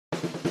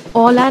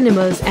All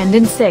animals and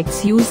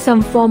insects use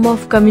some form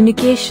of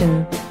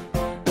communication.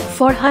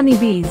 For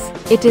honeybees,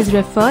 it is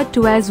referred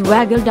to as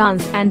waggle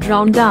dance and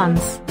round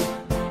dance.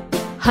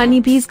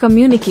 Honeybees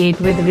communicate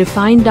with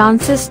refined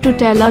dances to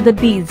tell other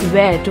bees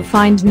where to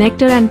find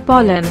nectar and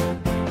pollen.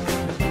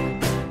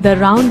 The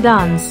round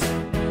dance.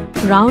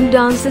 Round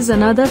dance is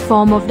another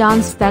form of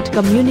dance that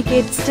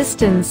communicates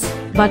distance,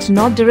 but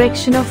not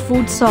direction of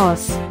food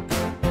source.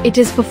 It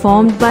is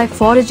performed by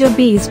forager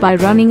bees by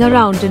running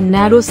around in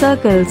narrow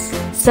circles,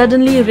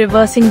 suddenly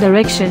reversing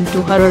direction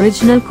to her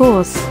original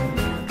course.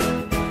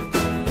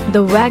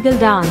 The waggle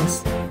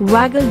dance.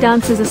 Waggle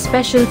dance is a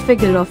special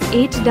figure of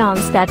 8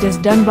 dance that is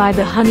done by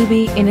the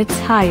honeybee in its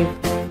hive.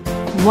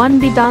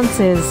 One bee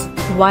dances,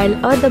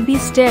 while other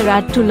bees stare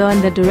at to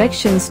learn the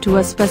directions to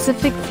a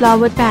specific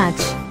flower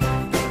patch.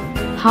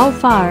 How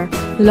far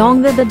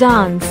longer the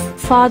dance,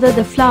 farther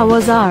the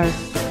flowers are.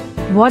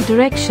 What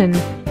direction?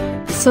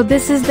 So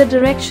this is the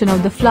direction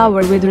of the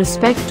flower with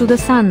respect to the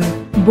sun.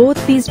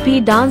 Both these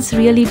bee dance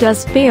really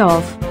does pay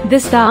off.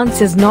 This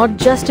dance is not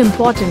just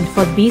important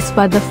for bees,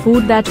 but the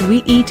food that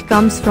we eat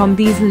comes from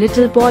these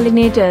little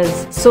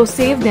pollinators, so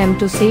save them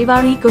to save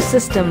our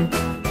ecosystem.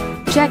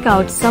 Check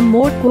out some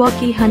more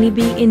quirky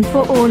honeybee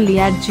info only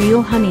at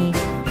GeoHoney.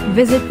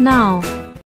 Visit now.